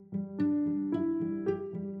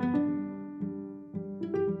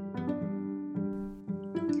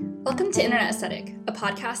Welcome to Internet Aesthetic, a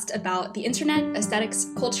podcast about the internet, aesthetics,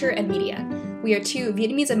 culture, and media. We are two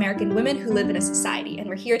Vietnamese American women who live in a society, and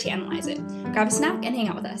we're here to analyze it. Grab a snack and hang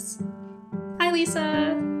out with us. Hi,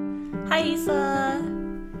 Lisa. Hi, Issa.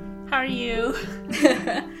 How are you?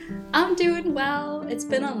 I'm doing well. It's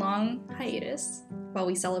been a long hiatus while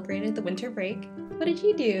we celebrated the winter break. What did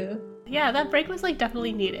you do? Yeah, that break was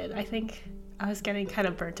definitely needed. I think I was getting kind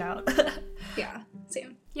of burnt out. Yeah,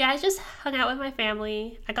 same. Yeah, I just hung out with my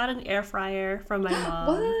family. I got an air fryer from my mom.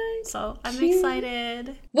 What? So I'm Cute.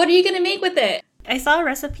 excited. What are you gonna make with it? I saw a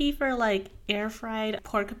recipe for air fried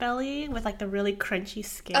pork belly with the really crunchy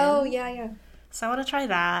skin. Oh, yeah. So I want to try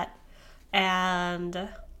that. And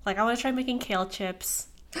I want to try making kale chips.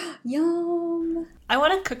 Yum. I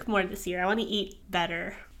want to cook more this year. I want to eat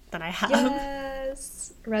better than I have.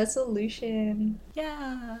 Yes. Resolution.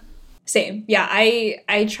 Yeah. Same. Yeah,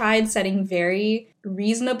 I tried setting very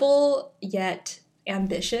reasonable yet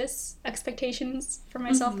ambitious expectations for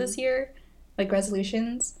myself this year,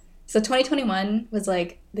 resolutions. So 2021 was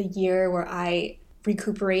the year where I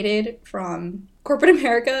recuperated from corporate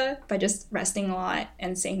America by just resting a lot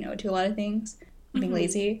and saying no to a lot of things, being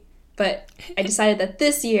lazy. But I decided that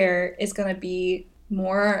this year is going to be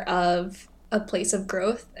more of a place of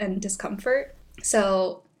growth and discomfort.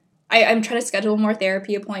 So I'm trying to schedule more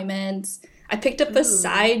therapy appointments. I picked up a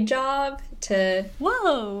side job to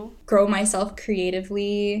grow myself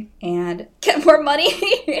creatively and get more money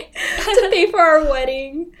to pay for our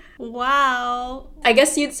wedding. Wow. I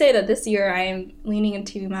guess you'd say that this year I am leaning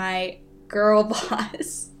into my girl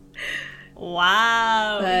boss.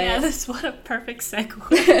 Wow. But yeah, what a perfect segue.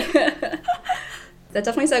 That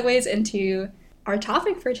definitely segues into our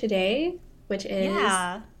topic for today, which is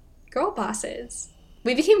girl bosses.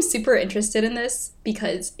 We became super interested in this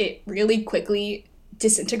because it really quickly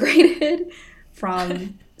disintegrated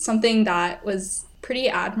from something that was pretty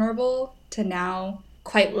admirable to now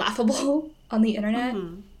quite laughable on the internet.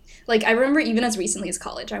 I remember even as recently as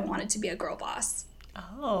college, I wanted to be a girl boss.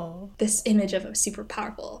 Oh. This image of a super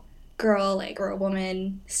powerful girl, or a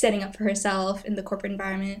woman standing up for herself in the corporate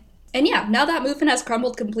environment. And yeah, now that movement has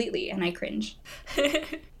crumbled completely, and I cringe.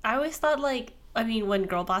 I always thought, when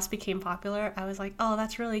Girl Boss became popular, I was like, oh,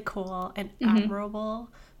 that's really cool and admirable.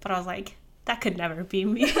 But I was like, that could never be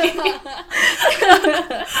me.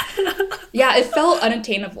 Yeah, it felt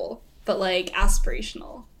unattainable, but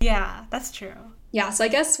aspirational. Yeah, that's true. Yeah, so I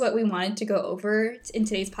guess what we wanted to go over in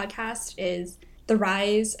today's podcast is the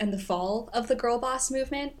rise and the fall of the girl boss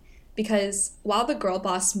movement. Because while the girl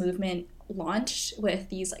boss movement launched with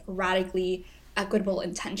these radically equitable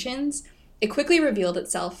intentions, it quickly revealed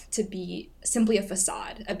itself to be simply a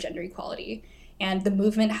facade of gender equality. And the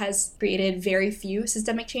movement has created very few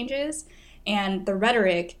systemic changes. And the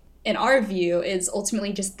rhetoric, in our view, is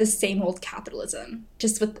ultimately just the same old capitalism,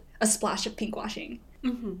 just with a splash of pinkwashing.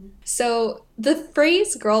 So the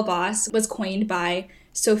phrase girl boss was coined by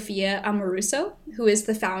Sophia Amoruso, who is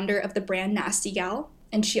the founder of the brand Nasty Gal.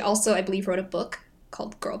 And she also, I believe, wrote a book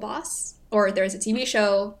called Girl Boss. Or there's a TV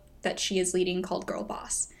show that she is leading called Girl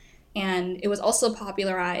Boss. And it was also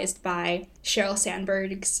popularized by Sheryl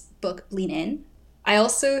Sandberg's book Lean In. I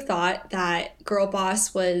also thought that girl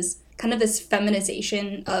boss was kind of this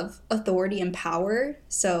feminization of authority and power.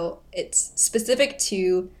 So it's specific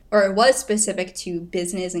to, or it was specific to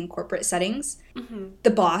business and corporate settings. The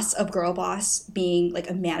boss of girl boss being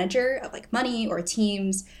a manager of money or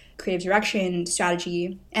teams, creative direction,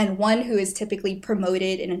 strategy, and one who is typically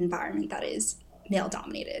promoted in an environment that is male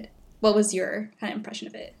dominated. What was your kind of impression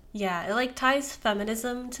of it? Yeah, it ties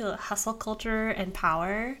feminism to hustle culture and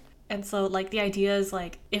power. And so the idea is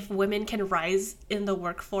if women can rise in the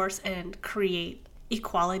workforce and create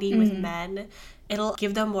equality with men, it'll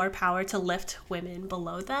give them more power to lift women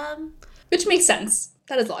below them. Which makes sense.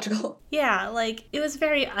 That is logical. Yeah, it was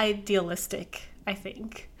very idealistic, I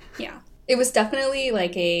think. Yeah. It was definitely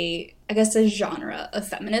a genre of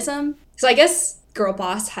feminism. So I guess girl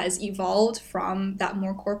boss has evolved from that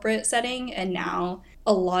more corporate setting, and now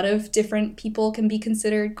a lot of different people can be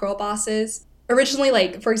considered girl bosses.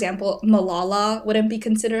 Originally, for example, Malala wouldn't be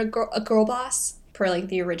considered a girl boss per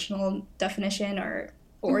the original definition or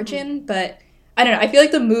origin, but I don't know. I feel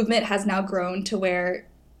the movement has now grown to where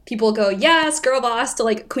people go, yes, girl boss,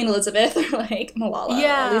 to Queen Elizabeth or Malala,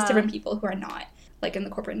 all these different people who are not in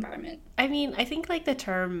the corporate environment. I mean, I think the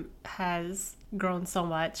term has grown so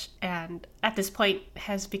much and at this point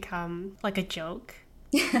has become a joke.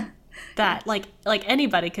 That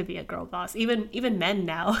anybody could be a girl boss. Even men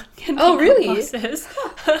now can be really? girl bosses.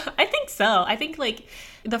 I think so. I think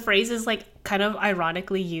the phrase is kind of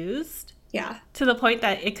ironically used. Yeah. To the point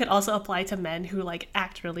that it could also apply to men who like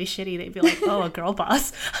act really shitty. They'd be like, oh, a girl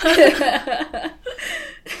boss.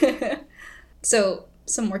 So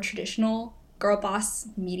some more traditional girl boss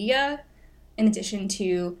media, in addition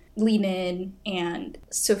to Lean In and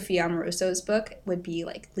Sophia Amoruso's book, would be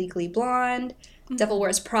like Legally Blonde, Devil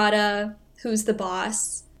Wears Prada, Who's the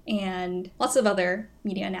Boss, and lots of other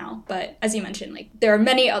media now. But as you mentioned, like there are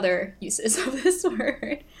many other uses of this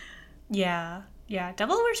word. Yeah. Yeah.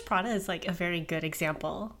 Devil Wears Prada is like a very good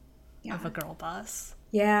example of a girl boss.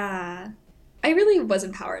 Yeah. I really was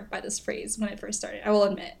empowered by this phrase when it first started, I will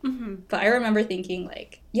admit. But I remember thinking,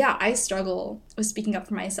 like, yeah, I struggle with speaking up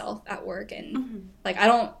for myself at work. And, like, I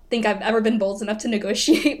don't think I've ever been bold enough to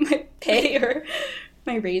negotiate my pay or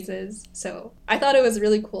my raises. So I thought it was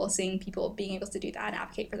really cool seeing people being able to do that and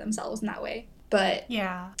advocate for themselves in that way. But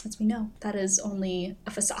yeah, as we know, that is only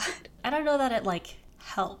a facade. I don't know that it, like,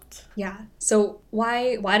 helped. Yeah. So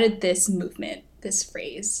why did this movement, this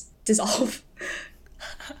phrase, dissolve?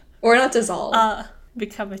 Or not dissolve.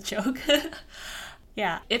 Become a joke.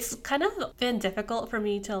 Yeah, it's kind of been difficult for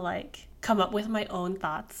me to like come up with my own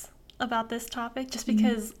thoughts about this topic just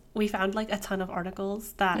because we found like a ton of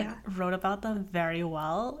articles that wrote about them very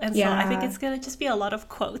well. And so I think it's going to just be a lot of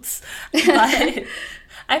quotes. But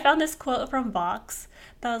I found this quote from Vox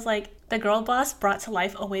that was like, the girl boss brought to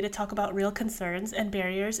life a way to talk about real concerns and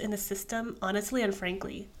barriers in the system honestly and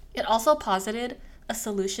frankly. It also posited a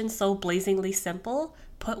solution so blazingly simple,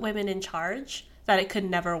 put women in charge, that it could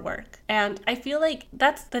never work. And I feel like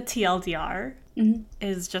that's the TLDR,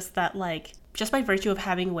 is just that like, just by virtue of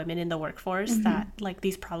having women in the workforce, that like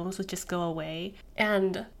these problems would just go away.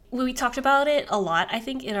 And we talked about it a lot, I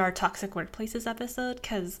think, in our Toxic Workplaces episode,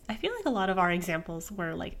 because I feel like a lot of our examples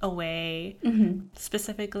were like away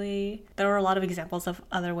specifically. There were a lot of examples of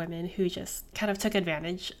other women who just kind of took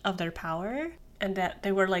advantage of their power, and that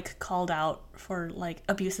they were like called out for like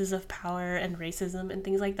abuses of power and racism and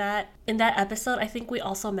things like that. In that episode, I think we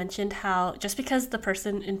also mentioned how just because the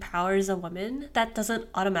person in power is a woman, that doesn't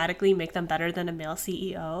automatically make them better than a male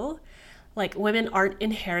CEO. Like, women aren't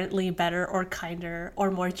inherently better or kinder or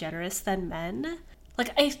more generous than men.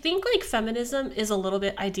 Like, I think like feminism is a little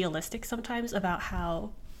bit idealistic sometimes about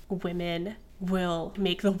how women will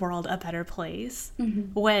make the world a better place,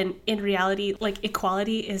 when in reality, like,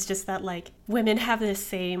 equality is just that like women have the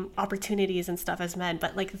same opportunities and stuff as men.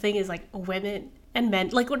 But like the thing is, like, women and men,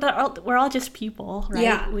 like, we're all just people,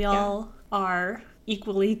 right? We all are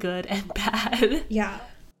equally good and bad.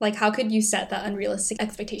 Like, how could you set that unrealistic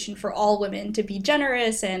expectation for all women to be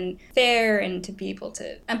generous and fair and to be able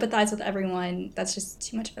to empathize with everyone? That's just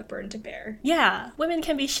too much of a burden to bear. Yeah, women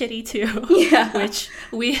can be shitty too, which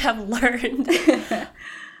we have learned.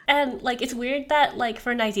 And, like, it's weird that, like,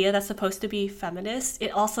 for an idea that's supposed to be feminist,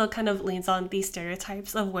 it also kind of leans on these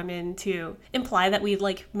stereotypes of women to imply that we,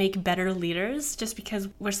 like, make better leaders just because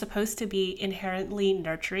we're supposed to be inherently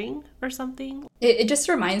nurturing or something. It just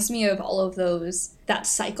reminds me of all of those, that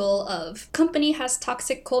cycle of company has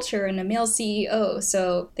toxic culture and a male CEO,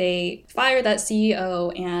 so they fire that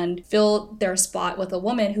CEO and fill their spot with a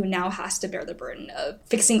woman who now has to bear the burden of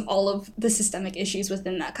fixing all of the systemic issues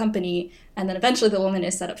within that company, and then eventually the woman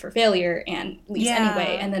is set up for failure and leaves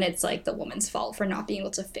anyway, and then it's like the woman's fault for not being able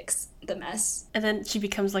to fix the mess. And then she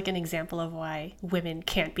becomes like an example of why women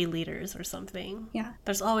can't be leaders or something. Yeah.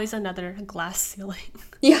 There's always another glass ceiling.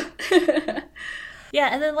 Yeah. Yeah,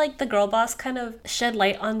 and then, like, the girl boss kind of shed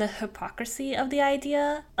light on the hypocrisy of the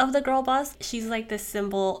idea of the girl boss. She's, like, this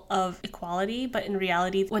symbol of equality, but in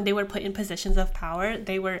reality, when they were put in positions of power,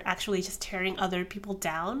 they were actually just tearing other people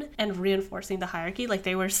down and reinforcing the hierarchy. Like,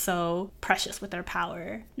 they were so precious with their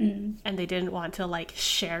power, and they didn't want to, like,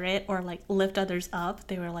 share it or, like, lift others up.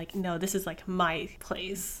 They were like, no, this is, like, my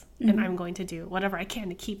place. And I'm going to do whatever I can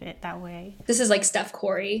to keep it that way. This is like Steph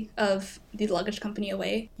Curry of the luggage company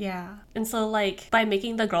Away. Yeah. And so, like, by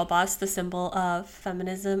making the girl boss the symbol of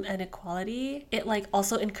feminism and equality, it, like,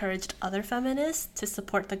 also encouraged other feminists to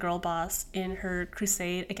support the girl boss in her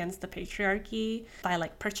crusade against the patriarchy by,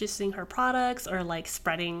 like, purchasing her products or, like,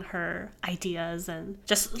 spreading her ideas and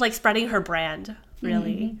just, like, spreading her brand.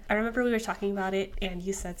 Really. I remember we were talking about it and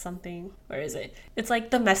you said something. Where is it? It's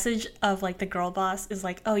like the message of like the girl boss is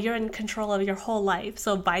like, oh, you're in control of your whole life,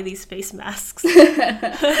 so buy these face masks.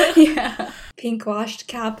 Yeah. Pink-washed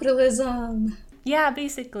capitalism. Yeah,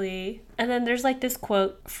 basically. And then there's like this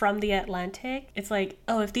quote from The Atlantic. It's like,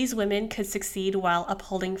 oh, if these women could succeed while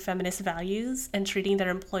upholding feminist values and treating their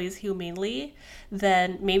employees humanely,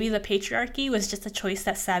 then maybe the patriarchy was just a choice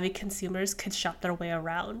that savvy consumers could shop their way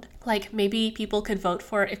around. Like, maybe people could vote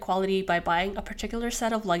for equality by buying a particular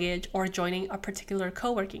set of luggage or joining a particular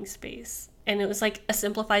co-working space. And it was like a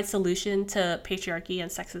simplified solution to patriarchy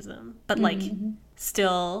and sexism, but like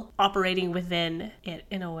still operating within it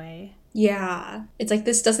in a way. Yeah. It's like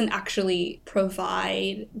this doesn't actually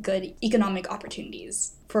provide good economic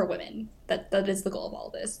opportunities for women. That is the goal of all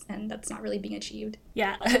this, and that's not really being achieved.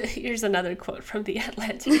 Yeah. Here's another quote from The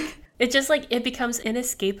Atlantic. It's just like it becomes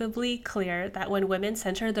inescapably clear that when women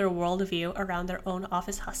center their worldview around their own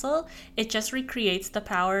office hustle, it just recreates the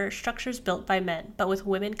power structures built by men, but with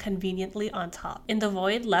women conveniently on top. In the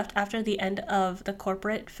void left after the end of the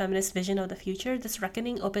corporate feminist vision of the future, this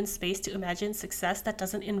reckoning opens space to imagine success that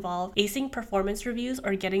doesn't involve acing performance reviews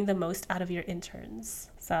or getting the most out of your interns.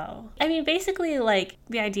 So, I mean, basically, like,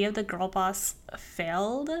 the idea of the girl boss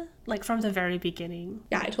failed, like, from the very beginning.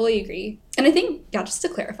 Yeah, I totally agree. And I think, yeah, just to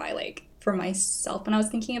clarify, like, for myself, when I was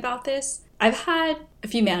thinking about this, I've had a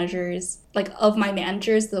few managers, like, of my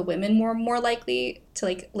managers, the women were more likely to,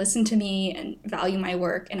 like, listen to me and value my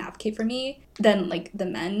work and advocate for me than, like, the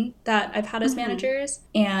men that I've had as managers.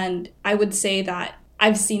 And I would say that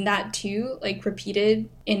I've seen that too, like repeated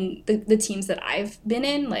in the teams that I've been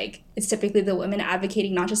in. Like it's typically the women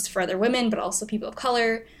advocating not just for other women, but also people of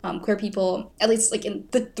color, queer people, at least like in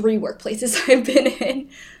the 3 workplaces I've been in.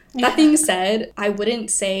 Yeah. That being said, I wouldn't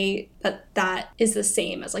say that is the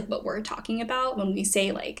same as like what we're talking about when we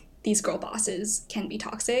say like these girl bosses can be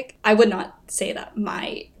toxic. I would not say that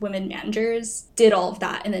my women managers did all of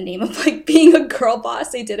that in the name of like being a girl boss.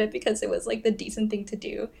 They did it because it was like the decent thing to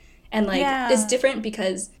do. And, like, it's different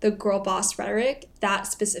because the girl boss rhetoric, that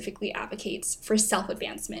specifically advocates for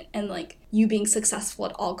self-advancement and, like, you being successful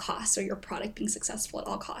at all costs or your product being successful at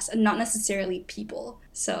all costs and not necessarily people.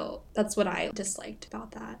 So that's what I disliked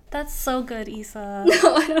about that. That's so good, Isa.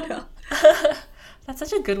 No, I don't know. That's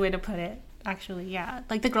such a good way to put it, actually, yeah.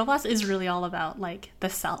 Like, the girl boss is really all about, like, the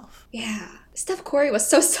self. Yeah. Steph Curry was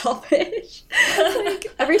so selfish. Like,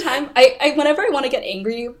 every time, I whenever I want to get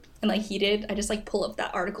angry and, like, heated, I just, like, pull up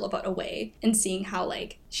that article about Away and seeing how,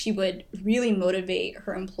 like, she would really motivate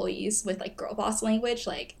her employees with, like, girl boss language.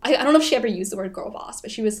 Like, I don't know if she ever used the word girl boss,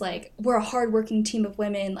 but she was like, we're a hardworking team of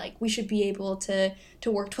women. Like, we should be able to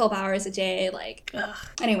work 12 hours a day. Like,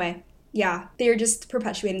 anyway. Yeah, they're just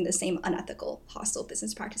perpetuating the same unethical, hostile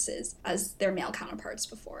business practices as their male counterparts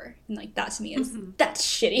before. And, like, that to me is, that's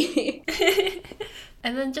shitty.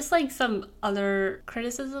 And then just, like, some other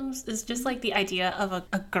criticisms is just, like, the idea of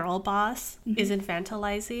a girl boss is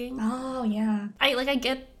infantilizing. Oh, yeah. I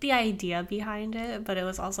get the idea behind it, but it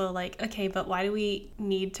was also like, okay, but why do we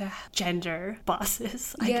need to gender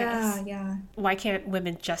bosses, I guess? Yeah. Why can't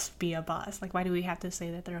women just be a boss? Like, why do we have to say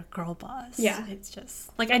that they're a girl boss? Yeah. It's just,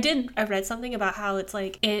 like, I read something about how it's,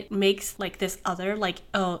 like, it makes, like, this other, like,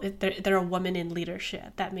 they're a woman in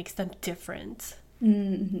leadership. That makes them different.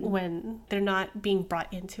 When they're not being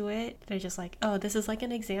brought into it, they're just like, oh, this is like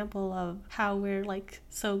an example of how we're like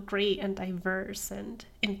so great and diverse and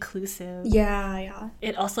inclusive. Yeah.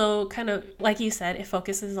 It also kind of, like you said, it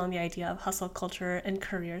focuses on the idea of hustle culture and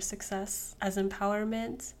career success as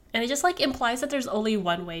empowerment. And it just, like, implies that there's only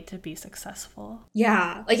one way to be successful.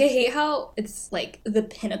 Yeah. Like, I hate how it's, like, the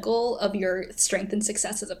pinnacle of your strength and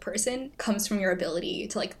success as a person comes from your ability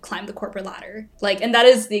to, like, climb the corporate ladder. Like, and that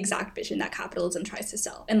is the exact vision that capitalism tries to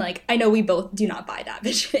sell. And, like, I know we both do not buy that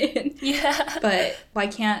vision. Yeah. But why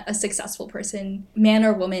can't a successful person, man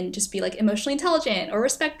or woman, just be, like, emotionally intelligent or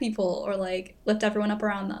respect people or, like, lift everyone up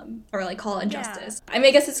around them or, like, call injustice? Yeah. I mean,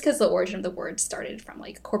 I guess it's because the origin of the word started from,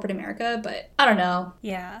 like, corporate America, but I don't know.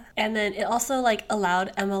 Yeah. And then it also, like,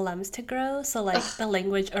 allowed MLMs to grow. So, like, the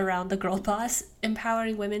language around the girl boss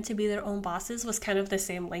empowering women to be their own bosses was kind of the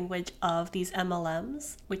same language of these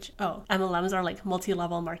MLMs, which, MLMs are, like,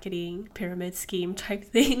 multi-level marketing, pyramid scheme type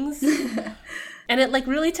things. And it, like,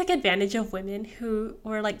 really took advantage of women who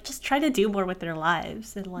were, like, just trying to do more with their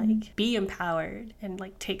lives and, like, be empowered and,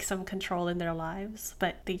 like, take some control in their lives.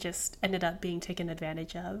 But they just ended up being taken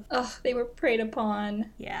advantage of. Ugh, they were preyed upon.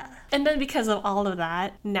 Yeah. And then because of all of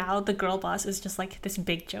that, now the girl boss is just, like, this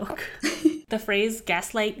big joke. The phrase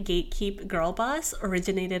gaslight, gatekeep, girl boss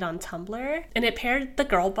originated on Tumblr, and it paired the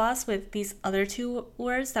girl boss with these other 2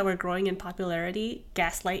 words that were growing in popularity,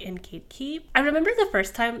 gaslight and gatekeep. I remember the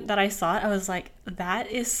first time that I saw it, I was like,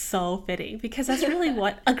 that is so fitting, because that's really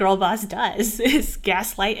what a girl boss does, is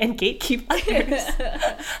gaslight and gatekeep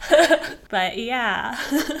others. But yeah.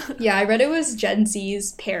 Yeah, I read it was Gen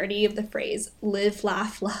Z's parody of the phrase live,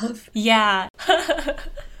 laugh, love. Yeah.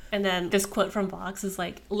 And then this quote from Vox is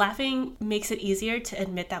like, laughing makes it easier to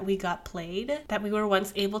admit that we got played, that we were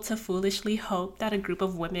once able to foolishly hope that a group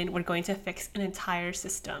of women were going to fix an entire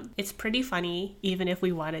system. It's pretty funny, even if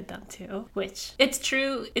we wanted them to. Which, it's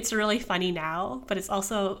true, it's really funny now, but it's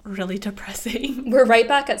also really depressing. We're right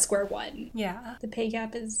back at square one. Yeah. The pay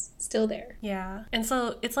gap is still there. Yeah. And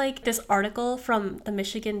so it's like this article from the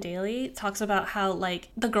Michigan Daily talks about how like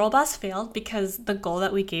the girl boss failed because the goal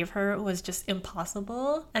that we gave her was just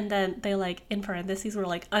impossible. And then they like, in parentheses, were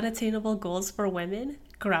like unattainable goals for women.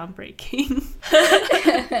 Groundbreaking.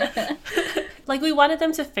 Like, we wanted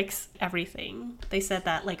them to fix everything. They said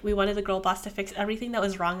that, like, we wanted the girl boss to fix everything that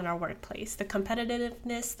was wrong in our workplace. The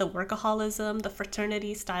competitiveness, the workaholism, the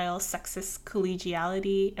fraternity style, sexist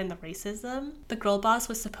collegiality, and the racism. The girl boss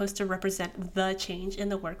was supposed to represent the change in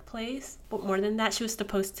the workplace. But more than that, she was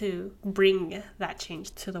supposed to bring that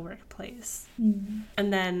change to the workplace. Mm.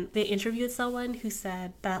 And then they interviewed someone who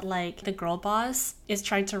said that, like, the girl boss is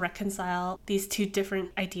trying to reconcile these two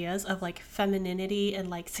different ideas of, like, femininity and,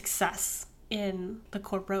 like, success in the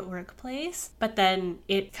corporate workplace, but then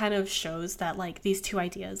it kind of shows that like these two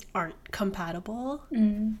ideas aren't compatible,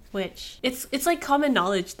 which it's like common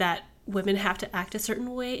knowledge that women have to act a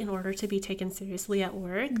certain way in order to be taken seriously at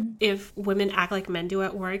work. If women act like men do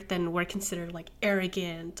at work, then we're considered like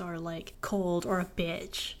arrogant or like cold or a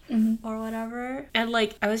bitch or whatever. And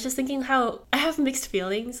like I was just thinking how I have mixed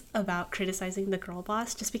feelings about criticizing the girl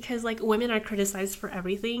boss, just because like women are criticized for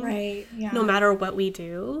everything, right? Yeah. No matter what we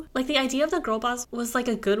do. Like the idea of the girl boss was like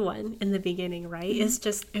a good one in the beginning, right? It's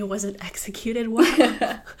just it wasn't executed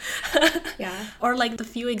well. Yeah. Or like the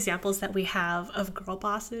few examples that we have of girl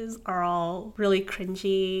bosses are all really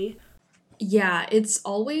cringy. Yeah, it's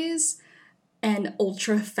always an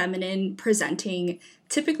ultra feminine presenting,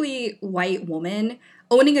 typically white woman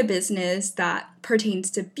owning a business that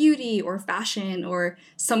pertains to beauty or fashion or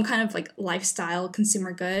some kind of like lifestyle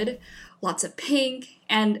consumer good. Lots of pink,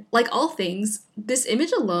 and like all things, this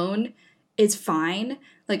image alone is fine.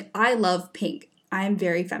 Like, I love pink. I am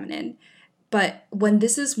very feminine. But when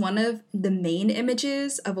this is one of the main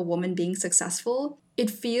images of a woman being successful, it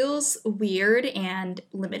feels weird and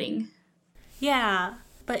limiting. Yeah,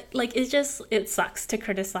 but like it sucks to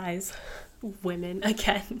criticize women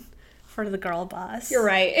again for the girl boss. You're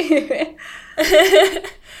right.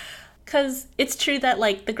 Because it's true that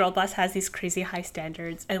like the girl boss has these crazy high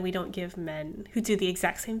standards and we don't give men who do the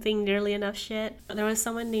exact same thing nearly enough shit. There was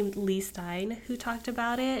someone named Lee Stein who talked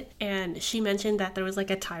about it, and she mentioned that there was like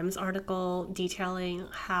a Times article detailing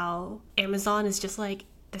how Amazon is just like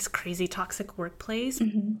this crazy toxic workplace.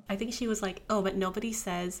 I think she was like, oh, but nobody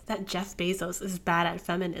says that Jeff Bezos is bad at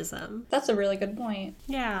feminism. That's a really good point.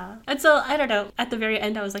 Yeah. And so, I don't know, at the very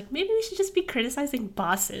end, I was like, maybe we should just be criticizing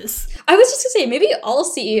bosses. I was just gonna say, maybe all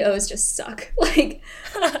CEOs just suck. Like,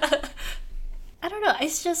 I don't know.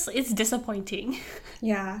 It's disappointing.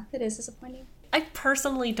 Yeah, it is disappointing. I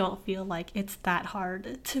personally don't feel like it's that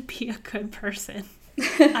hard to be a good person.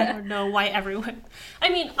 I don't know why everyone... I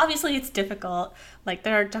mean, obviously it's difficult. Like,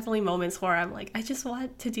 there are definitely moments where I'm like, I just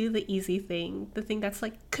want to do the easy thing, the thing that's,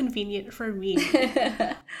 like, convenient for me.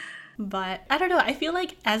 But, I don't know, I feel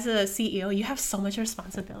like as a CEO, you have so much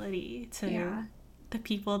responsibility to the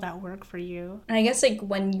people that work for you. And I guess, like,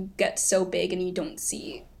 when you get so big and you don't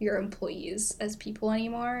see your employees as people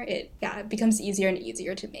anymore, it becomes easier and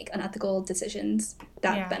easier to make unethical decisions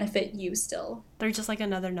that benefit you still. They're just like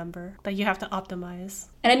another number that you have to optimize.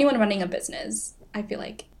 And anyone running a business, I feel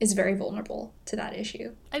like, is very vulnerable to that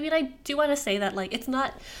issue. I mean, I do want to say that, like, it's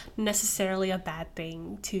not necessarily a bad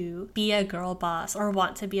thing to be a girl boss or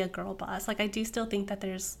want to be a girl boss. Like, I do still think that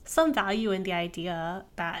there's some value in the idea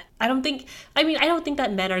that I don't think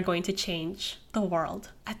that men are going to change the world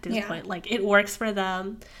at this point. Like, it works for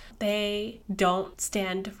them. They don't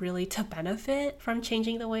stand really to benefit from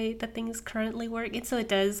changing the way that things currently work. And so it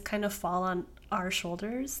does kind of fall on our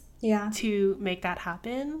shoulders to make that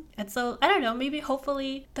happen. And so, I don't know, maybe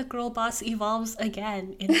hopefully the girl boss evolves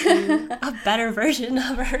again into a better version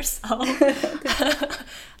of herself.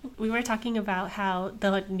 We were talking about how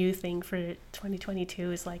the new thing for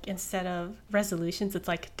 2022 is like, instead of resolutions, it's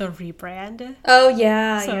like the rebrand. Oh,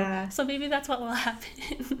 yeah, So maybe that's what will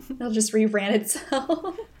happen. It'll just rebrand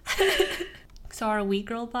itself. So are we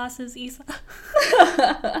girl bosses, Isa?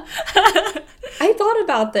 I thought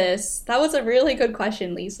about this. That was a really good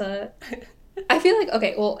question, Lisa. I feel like,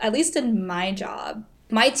 okay, well, at least in my job,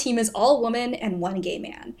 my team is all women and one gay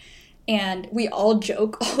man. And we all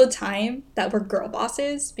joke all the time that we're girl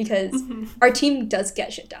bosses because our team does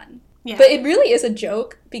get shit done. Yeah. But it really is a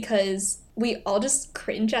joke because we all just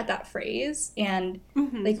cringe at that phrase. And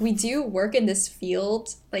like we do work in this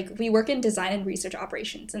field, like we work in design and research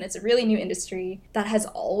operations, and it's a really new industry that has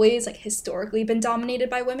always like historically been dominated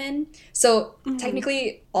by women. So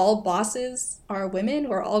technically all bosses are women.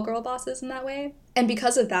 We're all girl bosses in that way. And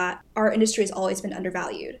because of that, our industry has always been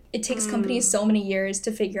undervalued. It takes companies so many years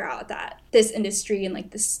to figure out that this industry and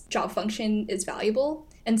like this job function is valuable.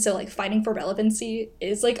 And so like fighting for relevancy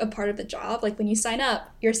is like a part of the job. Like when you sign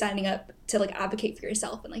up, you're signing up to like advocate for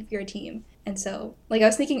yourself and like for your team. And so like I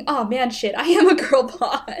was thinking, oh man, shit, I am a girl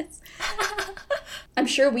boss. I'm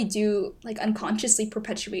sure we do like unconsciously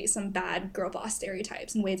perpetuate some bad girl boss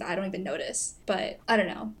stereotypes in ways I don't even notice. But I don't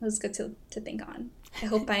know. It was good to think on. I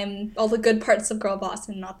hope I'm all the good parts of girl boss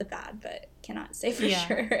and not the bad, but cannot say for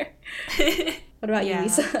sure. What about you,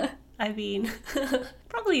 Lisa? I mean,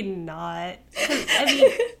 probably not. I mean,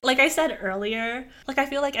 like I said earlier, like I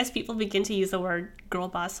feel like as people begin to use the word girl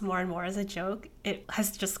boss more and more as a joke, it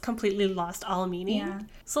has just completely lost all meaning. Yeah.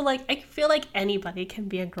 So like I feel like anybody can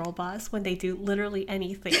be a girl boss when they do literally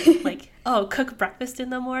anything. Like, oh, cook breakfast in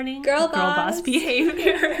the morning. Girl boss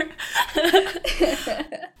behavior.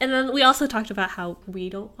 And then we also talked about how we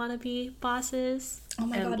don't want to be bosses. Oh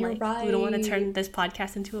my God, you're right. We don't want to turn this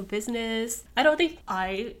podcast into a business. I don't think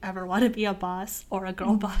I ever want to be a boss or a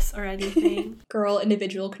girl boss or anything. Girl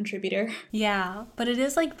individual contributor. Yeah, but it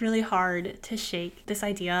is like really hard to shake this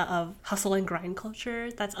idea of hustle and grind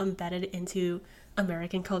culture that's embedded into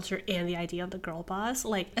American culture and the idea of the girl boss.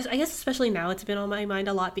 Like, I guess especially now it's been on my mind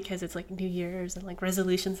a lot because it's like New Year's and like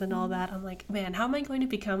resolutions and all that. I'm like, man, how am I going to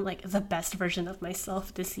become like the best version of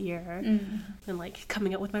myself this year? And like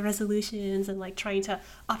coming up with my resolutions and like trying to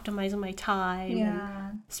optimize my time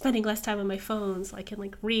and spending less time on my phone so I can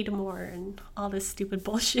like read more and all this stupid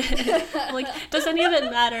bullshit. I'm like, does any of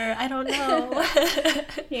it matter? I don't know.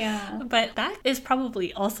 Yeah. But that is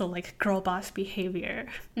probably also like girl boss behavior.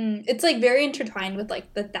 It's like very intertwined with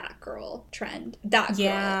like the that girl trend. That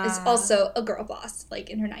girl is also a girl boss, like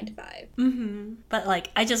in her 9 to 5. But like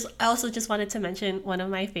I also just wanted to mention one of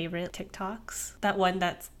my favorite TikToks, that one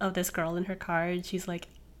that's of this girl in her car and she's like,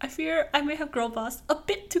 I fear I may have girl boss a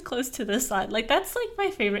bit too close to the sun. Like that's like my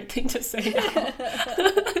favorite thing to say now.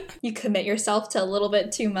 You commit yourself to a little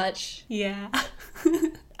bit too much. Yeah.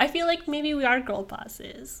 I feel like maybe we are girl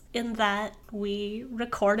bosses in that we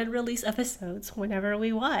record and release episodes whenever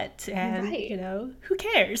we want. And, you know, who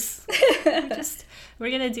cares? We're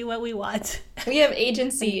going to do what we want. We have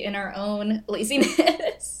agency in our own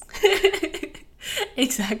laziness.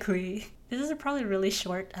 Exactly. This is a probably really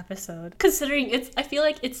short episode, considering I feel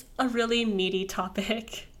like it's a really meaty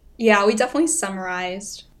topic. Yeah, we definitely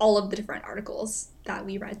summarized all of the different articles that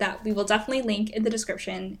we read that we will definitely link in the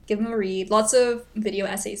description. Give them a read. Lots of video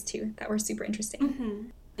essays too that were super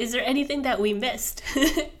interesting. Is there anything that we missed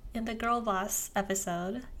in the girl boss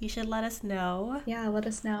episode? You should let us know. Yeah, let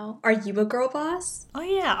us know. Are you a girl boss? Oh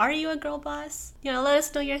yeah, are you a girl boss? You know, let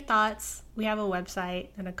us know your thoughts. We have a website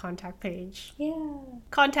and a contact page. Yeah.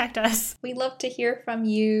 Contact us. We love to hear from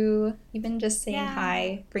you. Even just saying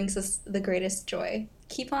hi brings us the greatest joy.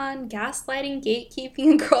 Keep on gaslighting,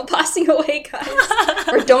 gatekeeping, and girl bossing away, guys.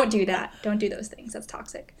 Or don't do that. Don't do those things. That's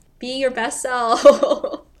toxic. Be your best self.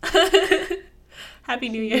 Happy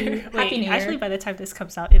New Year. Happy New Year. Actually, by the time this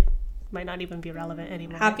comes out, it might not even be relevant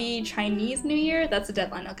anymore. Happy Chinese New Year. That's a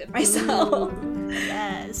deadline I'll give myself. Ooh,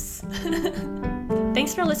 yes.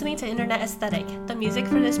 Thanks for listening to Internet Aesthetic. The music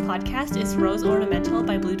for this podcast is Rose Ornamental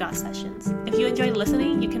by Blue Dot Sessions. If you enjoyed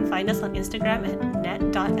listening, you can find us on Instagram at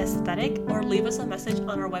net.aesthetic or leave us a message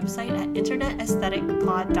on our website at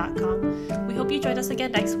internetaestheticpod.com. We hope you join us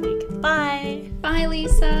again next week. Bye! Bye,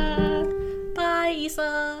 Lisa! Bye,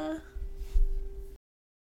 Isa!